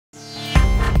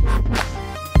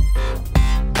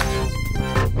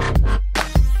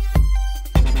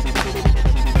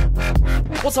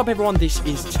What's up everyone, this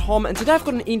is Tom, and today I've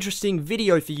got an interesting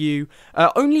video for you.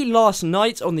 Only last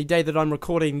night, on the day that I'm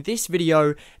recording this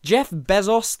video, Jeff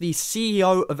Bezos, the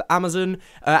CEO of Amazon,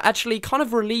 actually kind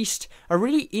of released a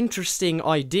really interesting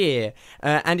idea,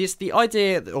 and it's the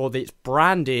idea, or it's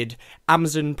branded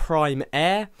Amazon Prime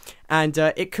Air, and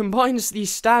it combines the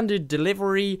standard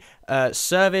delivery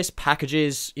service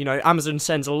packages. You know, Amazon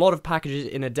sends a lot of packages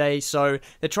in a day, so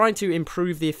they're trying to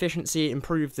improve the efficiency,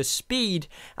 improve the speed,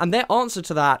 and their answer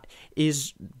to that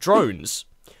is drones.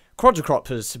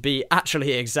 Quadricopters, to be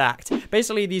actually exact.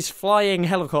 Basically, these flying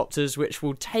helicopters which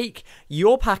will take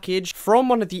your package from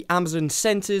one of the Amazon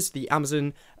centers, the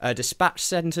Amazon dispatch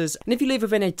centers, and if you live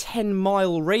within a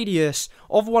 10-mile radius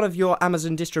of one of your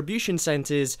Amazon distribution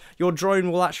centers, your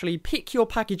drone will actually pick your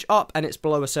package up, and it's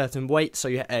below a certain weight, so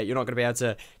you're not going to be able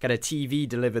to get a TV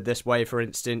delivered this way, for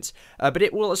instance, but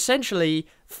it will essentially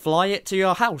fly it to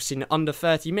your house in under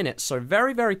 30 minutes, so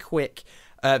very, very quick.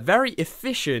 Very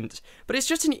efficient, but it's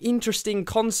just an interesting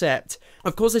concept.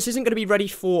 Of course, this isn't going to be ready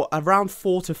for around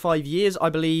 4 to 5 years, I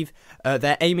believe.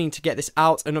 They're aiming to get this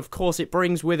out, and of course it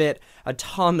brings with it a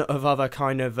ton of other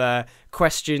kind of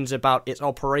questions about its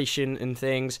operation and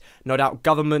things. No doubt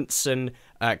governments and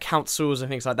councils and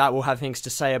things like that will have things to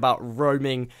say about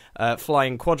roaming,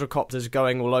 flying quadricopters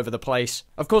going all over the place.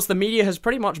 Of course, the media has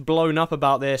pretty much blown up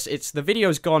about this. The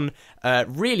video's gone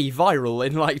really viral.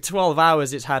 In like 12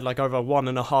 hours, it's had like over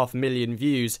 1.5 million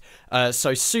views.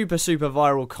 So super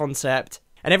viral concept.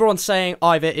 And everyone's saying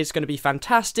either it's going to be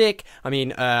fantastic. I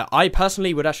mean, I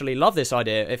personally would actually love this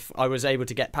idea if I was able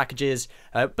to get packages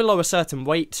below a certain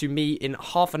weight to me in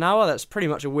half an hour. That's pretty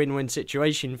much a win-win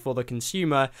situation for the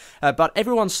consumer. But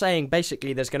everyone's saying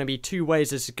basically there's going to be two ways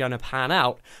this is going to pan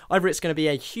out. Either it's going to be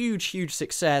a huge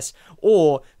success,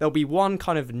 or there'll be one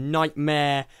kind of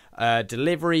nightmare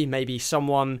delivery. Maybe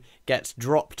someone gets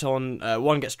dropped on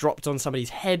somebody's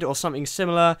head or something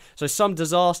similar. So some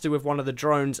disaster with one of the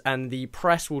drones, and the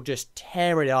press will just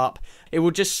tear it up. It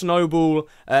will just snowball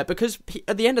because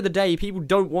at the end of the day, people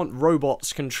don't want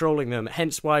robots controlling them.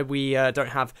 Hence why we don't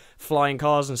have flying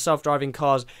cars and self-driving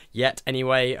cars yet.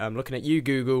 Anyway, I'm looking at you,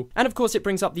 Google. And of course, it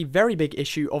brings up the very big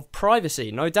issue of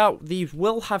privacy. No doubt these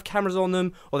will have cameras on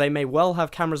them, or they may well have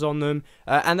cameras on them,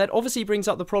 and that obviously brings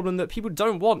up the problem that people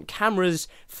don't want cameras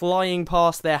flying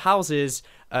past their houses,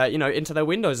 into their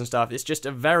windows and stuff. It's just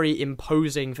a very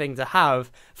imposing thing to have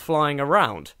flying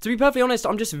around. To be perfectly honest,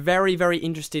 I'm just very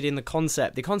interested in the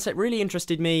concept. The concept really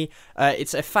interested me.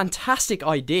 It's a fantastic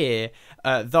idea,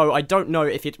 though I don't know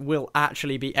if it will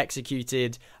actually be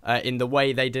executed in the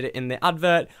way they did it in the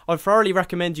advert. I'd thoroughly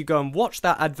recommend you go and watch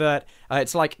that advert.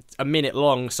 It's like a minute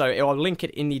long, so I'll link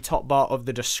it in the top bar of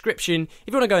the description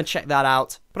if you want to go and check that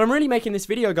out. But I'm really making this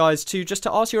video, guys, just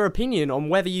to ask your opinion on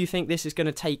whether you think this is going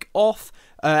to take off,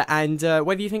 and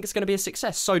whether you think it's going to be a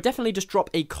success. So definitely just drop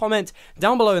a comment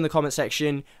down below in the comment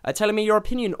section telling me your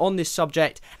opinion on this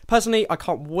subject. Personally, I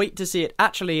can't wait to see it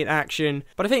actually in action,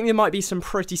 but I think there might be some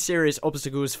pretty serious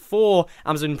obstacles for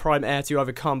Amazon Prime Air to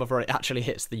overcome before it actually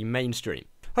hits the mainstream.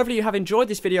 Hopefully you have enjoyed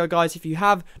this video, guys. If you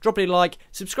have, drop it a like,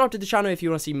 subscribe to the channel if you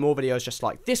want to see more videos just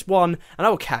like this one, and I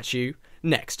will catch you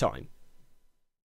next time.